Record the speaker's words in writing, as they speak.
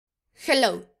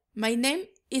Hello, my name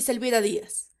is Elvira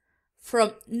Diaz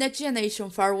from Next Generation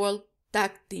Firewall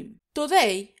Tag Team.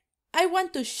 Today, I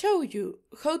want to show you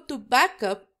how to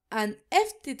backup an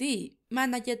FTD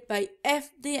managed by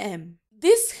FDM.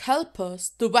 This helps us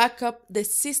to backup the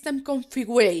system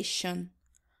configuration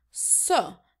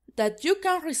so that you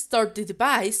can restore the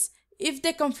device if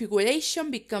the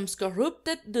configuration becomes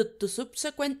corrupted due to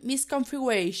subsequent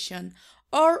misconfiguration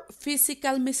or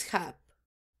physical mishap.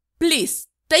 Please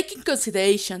take in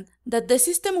consideration that the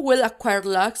system will acquire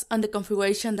logs on the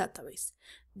configuration database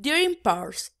during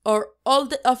parts or all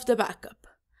of the backup,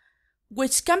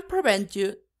 which can prevent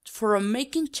you from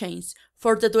making changes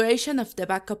for the duration of the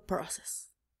backup process.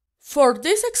 For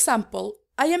this example,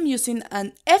 I am using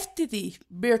an FTD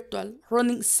virtual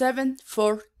running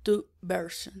 7.4.2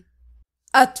 version.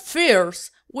 At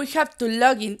first, we have to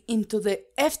log in into the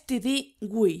FTD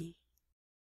GUI.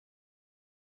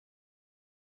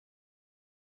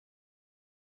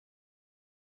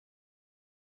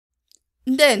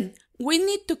 Then, we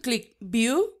need to click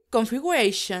View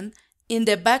Configuration in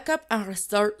the Backup and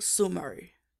Restore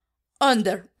summary.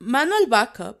 Under Manual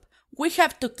Backup, we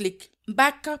have to click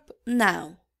Backup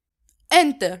Now.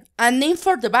 Enter a name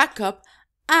for the backup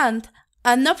and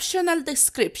an optional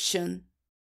description.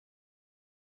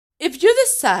 If you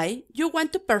decide you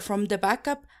want to perform the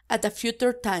backup at a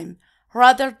future time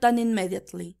rather than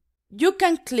immediately, you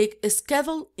can click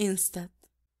Schedule instead.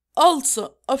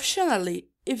 Also, optionally,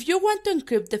 if you want to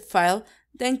encrypt the file,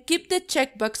 then keep the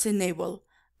checkbox enabled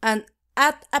and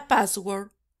add a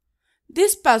password.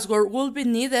 This password will be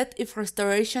needed if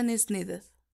restoration is needed.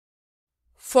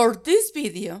 For this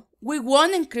video, we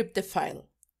won't encrypt the file,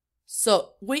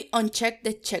 so we uncheck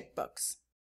the checkbox.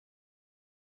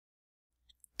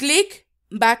 Click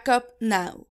Backup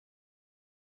Now.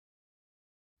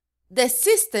 The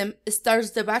system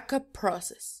starts the backup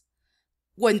process.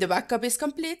 When the backup is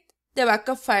complete, the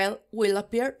backup file will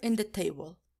appear in the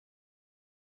table.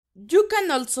 You can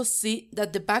also see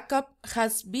that the backup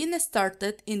has been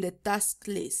started in the task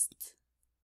list.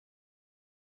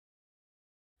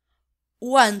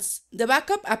 Once the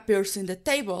backup appears in the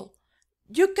table,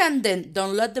 you can then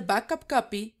download the backup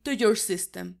copy to your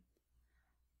system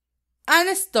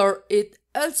and store it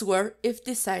elsewhere if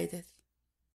decided.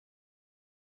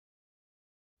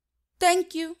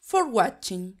 Thank you for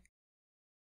watching.